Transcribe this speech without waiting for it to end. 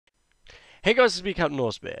Hey guys, it's me, Captain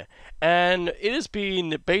Norsebear, and it has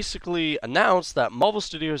been basically announced that Marvel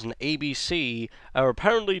Studios and ABC are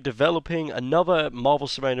apparently developing another Marvel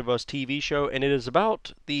Cinematic TV show, and it is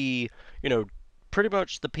about you know, pretty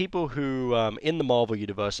much the people who, in the Marvel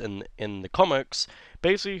Universe and in the comics,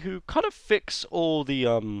 basically who kind of fix all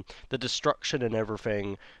the destruction and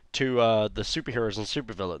everything to the superheroes and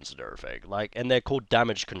supervillains and everything. And they're called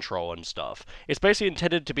Damage Control and stuff. It's basically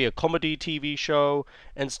intended to be a comedy TV show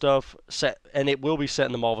and stuff set, and it will be set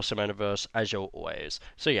in the Marvel Cinemaverse as always.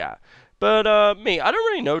 So yeah. But I don't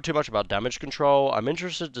really know too much about Damage Control. I'm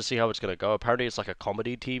interested to see how it's gonna go. Apparently, it's like a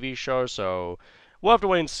comedy TV show, so we'll have to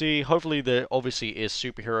wait and see. Hopefully, there obviously is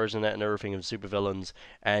superheroes in it and everything, and supervillains,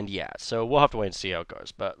 and yeah. So we'll have to wait and see how it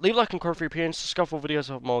goes. But leave a like and comment for your opinions, discuss more videos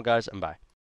of more guys, and bye.